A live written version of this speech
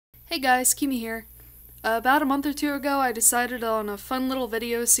Hey guys, Kimi here. About a month or two ago, I decided on a fun little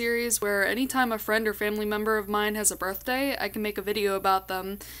video series where anytime a friend or family member of mine has a birthday, I can make a video about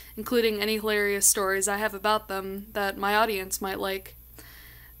them, including any hilarious stories I have about them that my audience might like.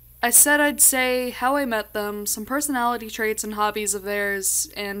 I said I'd say how I met them, some personality traits and hobbies of theirs,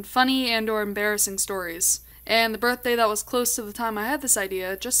 and funny and/or embarrassing stories. And the birthday that was close to the time I had this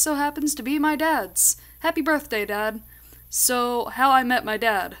idea just so happens to be my dad's. Happy birthday, Dad. So, how I met my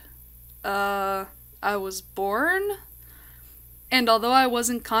dad. I was born? And although I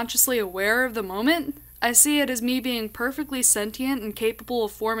wasn't consciously aware of the moment, I see it as me being perfectly sentient and capable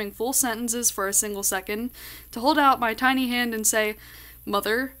of forming full sentences for a single second, to hold out my tiny hand and say,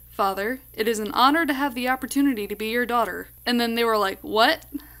 "Mother, Father, it is an honor to have the opportunity to be your daughter." And then they were like, "What?"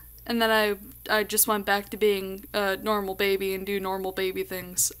 And then I just went back to being a normal baby and do normal baby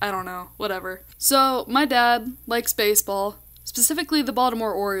things. I don't know, whatever. So, my dad likes baseball, specifically the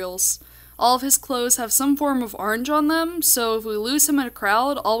Baltimore Orioles. All of his clothes have some form of orange on them, so if we lose him in a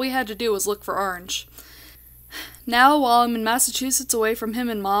crowd, all we had to do was look for orange. Now, while I'm in Massachusetts away from him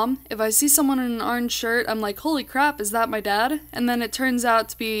and Mom, if I see someone in an orange shirt, I'm like, holy crap, is that my dad? And then it turns out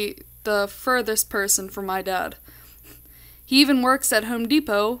to be the furthest person from my dad. He even works at Home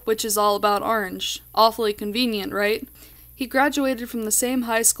Depot, which is all about orange. Awfully convenient, right? He graduated from the same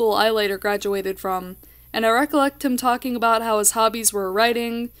high school I later graduated from, and I recollect him talking about how his hobbies were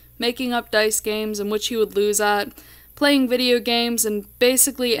writing, making up dice games in which he would lose at, playing video games, and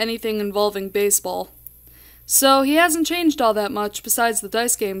basically anything involving baseball. So he hasn't changed all that much besides the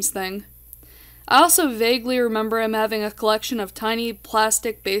dice games thing. I also vaguely remember him having a collection of tiny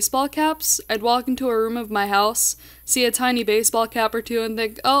plastic baseball caps. I'd walk into a room of my house, see a tiny baseball cap or two, and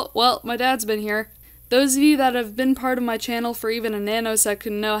think, oh, well, my dad's been here. Those of you that have been part of my channel for even a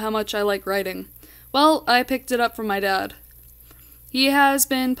nanosecond know how much I like writing. Well, I picked it up from my dad. He has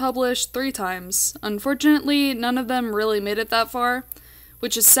been published 3 times. Unfortunately, none of them really made it that far,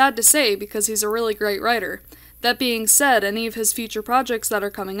 which is sad to say because he's a really great writer. That being said, any of his future projects that are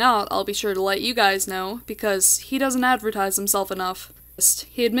coming out, I'll be sure to let you guys know, because he doesn't advertise himself enough.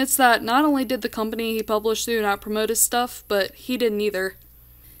 He admits that not only did the company he published through not promote his stuff, but he didn't either.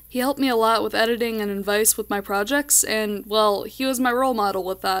 He helped me a lot with editing and advice with my projects, and, well, he was my role model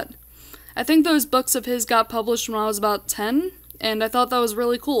with that. I think those books of his got published when I was about 10, and I thought that was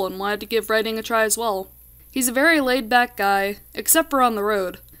really cool and wanted to give writing a try as well. He's a very laid-back guy, except for on the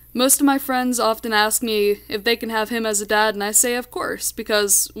road. Most of my friends often ask me if they can have him as a dad, and I say of course,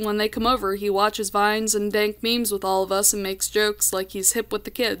 because when they come over, he watches Vines and dank memes with all of us and makes jokes like he's hip with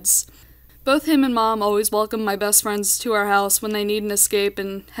the kids. Both him and Mom always welcome my best friends to our house when they need an escape,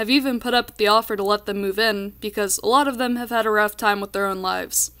 and have even put up the offer to let them move in, because a lot of them have had a rough time with their own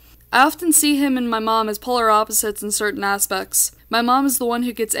lives. I often see him and my mom as polar opposites in certain aspects. My mom is the one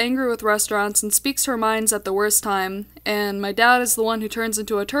who gets angry with restaurants and speaks her minds at the worst time, and my dad is the one who turns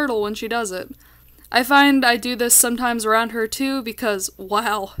into a turtle when she does it. I find I do this sometimes around her too because,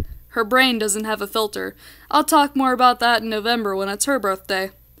 wow, her brain doesn't have a filter. I'll talk more about that in November when it's her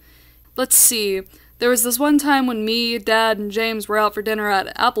birthday. Let's see, there was this one time when me, Dad, and James were out for dinner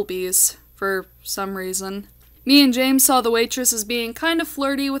at Applebee's, for some reason. Me and James saw the waitress as being kind of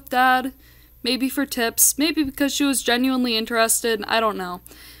flirty with Dad, maybe for tips, maybe because she was genuinely interested, I don't know.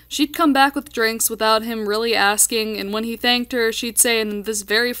 She'd come back with drinks without him really asking, and when he thanked her, she'd say in this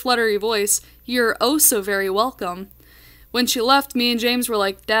very fluttery voice, "You're oh so very welcome." When she left, me and James were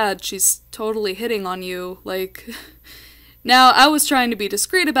like, "Dad, she's totally hitting on you, like..." Now, I was trying to be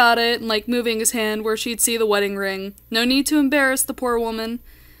discreet about it, and like moving his hand where she'd see the wedding ring. No need to embarrass the poor woman.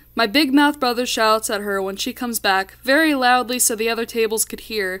 My big mouth brother shouts at her when she comes back, very loudly so the other tables could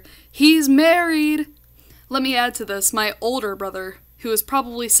hear, "He's married!" Let me add to this, my older brother, who was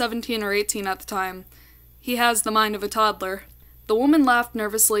probably 17 or 18 at the time. He has the mind of a toddler. The woman laughed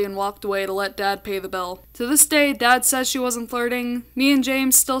nervously and walked away to let Dad pay the bill. To this day, Dad says she wasn't flirting, me and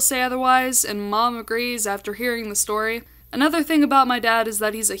James still say otherwise, and Mom agrees after hearing the story. Another thing about my dad is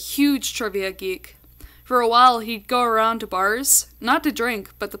that he's a huge trivia geek. For a while, he'd go around to bars, not to drink,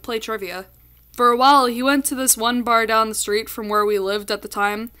 but to play trivia. For a while, he went to this one bar down the street from where we lived at the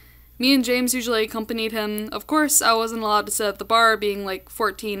time. Me and James usually accompanied him. Of course, I wasn't allowed to sit at the bar, being like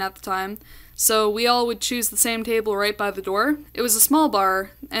 14 at the time, so we all would choose the same table right by the door. It was a small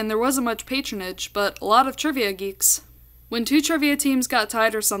bar, and there wasn't much patronage, but a lot of trivia geeks. When 2 trivia teams got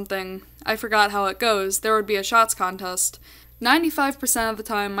tied or something, I forgot how it goes, there would be a shots contest. 95% of the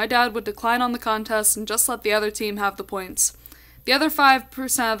time, my dad would decline on the contest and just let the other team have the points. The other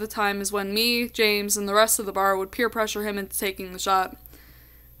 5% of the time is when me, James, and the rest of the bar would peer pressure him into taking the shot.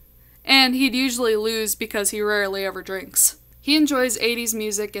 And he'd usually lose because he rarely ever drinks. He enjoys 80s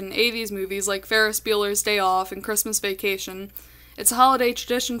music and 80s movies like Ferris Bueller's Day Off and Christmas Vacation. It's a holiday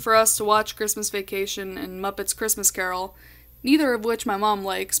tradition for us to watch Christmas Vacation and Muppets Christmas Carol, neither of which my mom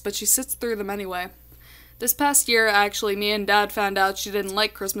likes, but she sits through them anyway. This past year, actually, me and Dad found out she didn't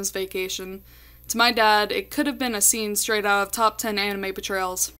like Christmas Vacation. To my dad, it could have been a scene straight out of top 10 anime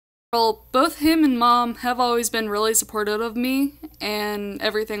portrayals. Well, both him and Mom have always been really supportive of me and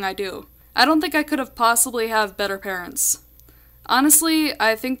everything I do. I don't think I could have possibly had better parents. Honestly,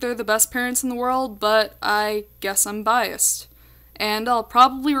 I think they're the best parents in the world, but I guess I'm biased. And I'll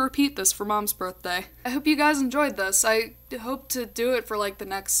probably repeat this for Mom's birthday. I hope you guys enjoyed this. I hope to do it for like the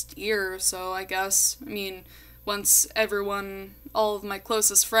next year or so, I guess. I mean, once all of my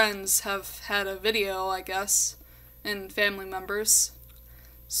closest friends have had a video, I guess, and family members.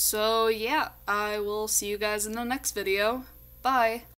 So yeah, I will see you guys in the next video. Bye!